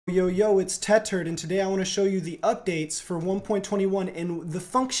Yo, it's Tetard, and today I want to show you the updates for 1.21 and the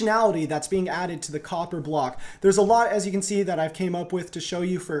functionality that's being added to the copper block. There's a lot, as you can see, that I've came up with to show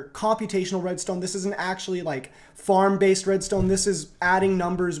you for computational redstone. This isn't actually like farm-based redstone. This is adding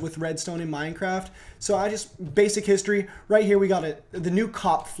numbers with redstone in Minecraft. So basic history. Right here we got the new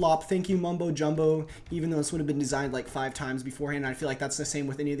cop flop. Thank you, Mumbo Jumbo, even though this would have been designed like 5 times beforehand. I feel like that's the same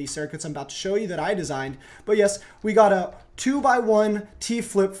with any of these circuits I'm about to show you that I designed. But yes, we got a 2x1 T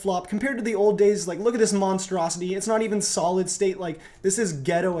flip-flop. Compared to the old days, like, look at this monstrosity. It's not even solid state. Like, this is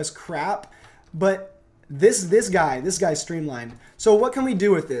ghetto as crap. But this guy's streamlined. So what can we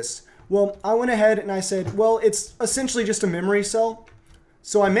do with this? Well, I went ahead and I said, well, it's essentially just a memory cell.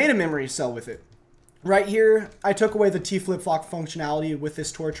 So I made a memory cell with it. Right here, I took away the T flip-flop functionality with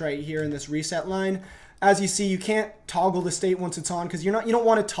this torch right here in this reset line. As you see, you can't toggle the state once it's on because you don't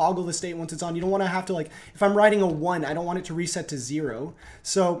want to toggle the state once it's on. You don't want to have to, like, if I'm writing a 1, I don't want it to reset to 0.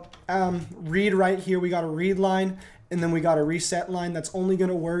 So read right here, we got a read line, and then we got a reset line. That's only going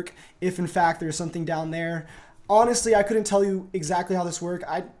to work if, in fact, there's something down there. Honestly, I couldn't tell you exactly how this worked.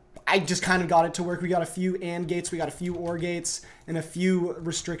 I just kind of got it to work. We got a few AND gates, we got a few OR gates, and a few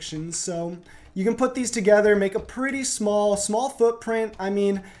restrictions. So you can put these together, make a pretty small footprint. I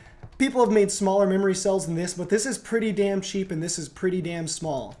mean, people have made smaller memory cells than this, but this is pretty damn cheap and this is pretty damn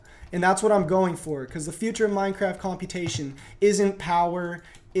small. And that's what I'm going for, because the future of Minecraft computation isn't power,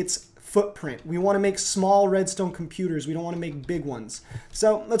 it's footprint. We want to make small redstone computers. We don't want to make big ones.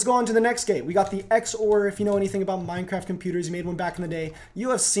 So let's go on to the next gate. We got the XOR. If you know anything about Minecraft computers, you made one back in the day, you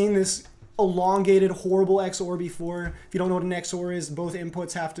have seen this elongated, horrible XOR before. If you don't know what an XOR is, both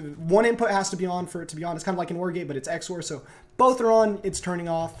inputs have to, one input has to be on for it to be on. It's kind of like an OR gate, but it's XOR, so both are on, it's turning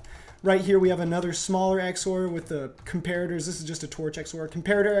off. Right here we have another smaller XOR with the comparators. This is just a torch XOR,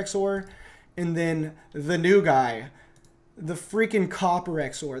 comparator XOR, and then the new guy, the freaking copper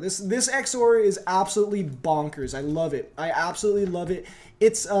XOR. This XOR is absolutely bonkers. I love it. I absolutely love it.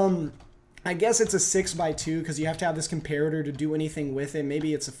 It's I guess it's a 6x2 because you have to have this comparator to do anything with it.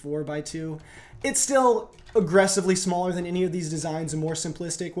 Maybe it's a 4x2. It's still aggressively smaller than any of these designs and more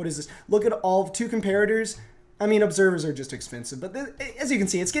simplistic. What is this? Look at all 2 comparators. I mean, observers are just expensive, but as you can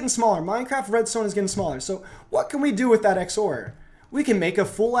see, it's getting smaller. Minecraft redstone is getting smaller. So what can we do with that XOR? We can make a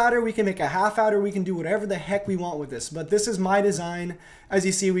full adder, we can make a half adder, we can do whatever the heck we want with this. But this is my design. As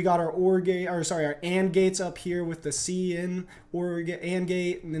you see, we got our our AND gates up here with the C in OR AND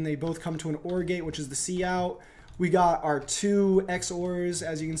gate, and then they both come to an OR gate, which is the C out. We got our 2 XORs.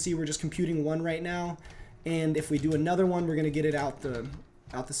 As you can see, we're just computing one right now. And if we do another one, we're gonna get it out the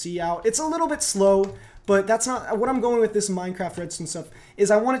C out. It's a little bit slow, but that's not what I'm going with this Minecraft redstone stuff. Is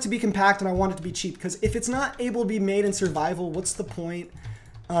I want it to be compact and I want it to be cheap, because if it's not able to be made in survival, what's the point?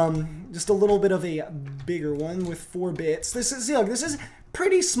 Just a little bit of a bigger one with 4 bits. This is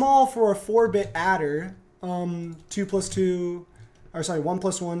pretty small for a 4-bit adder. 1 plus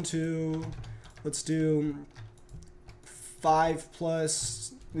 1, 2. Let's do 5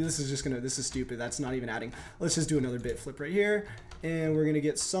 plus. This is stupid. That's not even adding. Let's just do another bit flip right here, and we're gonna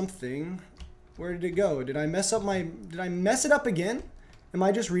get something. Where did it go? Did I mess it up again? Am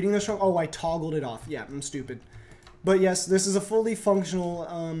I just reading this wrong? Oh, I toggled it off. Yeah, I'm stupid. But yes, this is a fully functional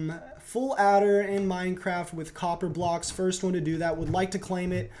full adder in Minecraft with copper blocks. First one to do that. Would like to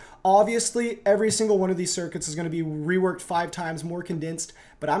claim it. Obviously, every single one of these circuits is going to be reworked 5 times, more condensed.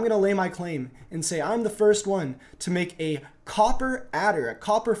 But I'm going to lay my claim and say I'm the first one to make a copper adder, a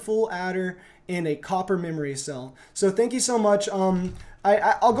copper full adder, and a copper memory cell. So thank you so much.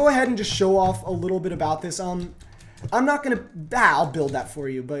 I'll go ahead and just show off a little bit about this. I'm not gonna, I'll build that for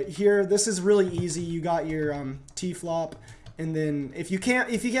you, but here, this is really easy. You got your T-flop, and then if you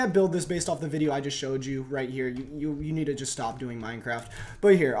can't build this based off the video I just showed you right here, you need to just stop doing Minecraft.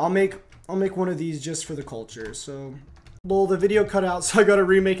 But here, I'll make one of these just for the culture. So, lol, the video cut out, so I gotta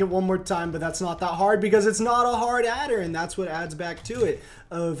remake it one more time, but that's not that hard because it's not a hard adder, and that's what adds back to it.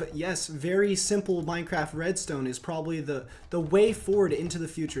 Yes, very simple Minecraft redstone is probably the way forward into the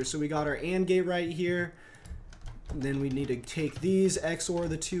future. So we got our AND gate right here. Then we need to take these, XOR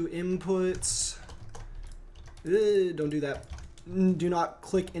the 2 inputs. Don't do that. Do not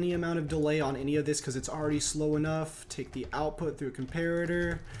click any amount of delay on any of this because it's already slow enough. Take the output through a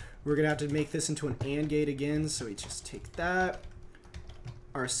comparator. We're going to have to make this into an AND gate again, so we just take that.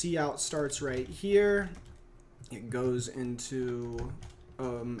 Our C out starts right here. It goes into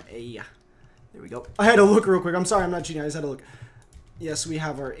there we go. I had to look real quick. I'm sorry, I'm not cheating. I just had to look. Yes, we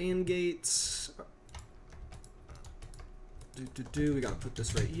have our AND gates. We got to put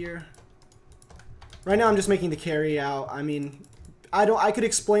this right here. Right now I'm just making the carry out. I mean, I could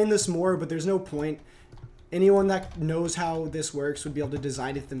explain this more, but there's no point. Anyone that knows how this works would be able to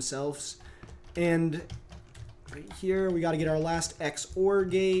design it themselves. And right here, we got to get our last XOR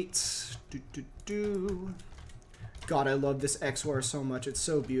gate. God, I love this XOR so much. It's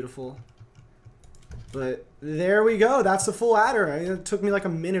so beautiful. But there we go. That's the full adder. It took me like a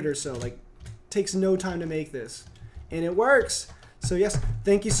minute or so. Like, takes no time to make this. And it works. So yes,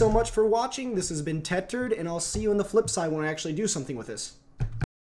 thank you so much for watching. This has been Tethered, and I'll see you on the flip side when I actually do something with this.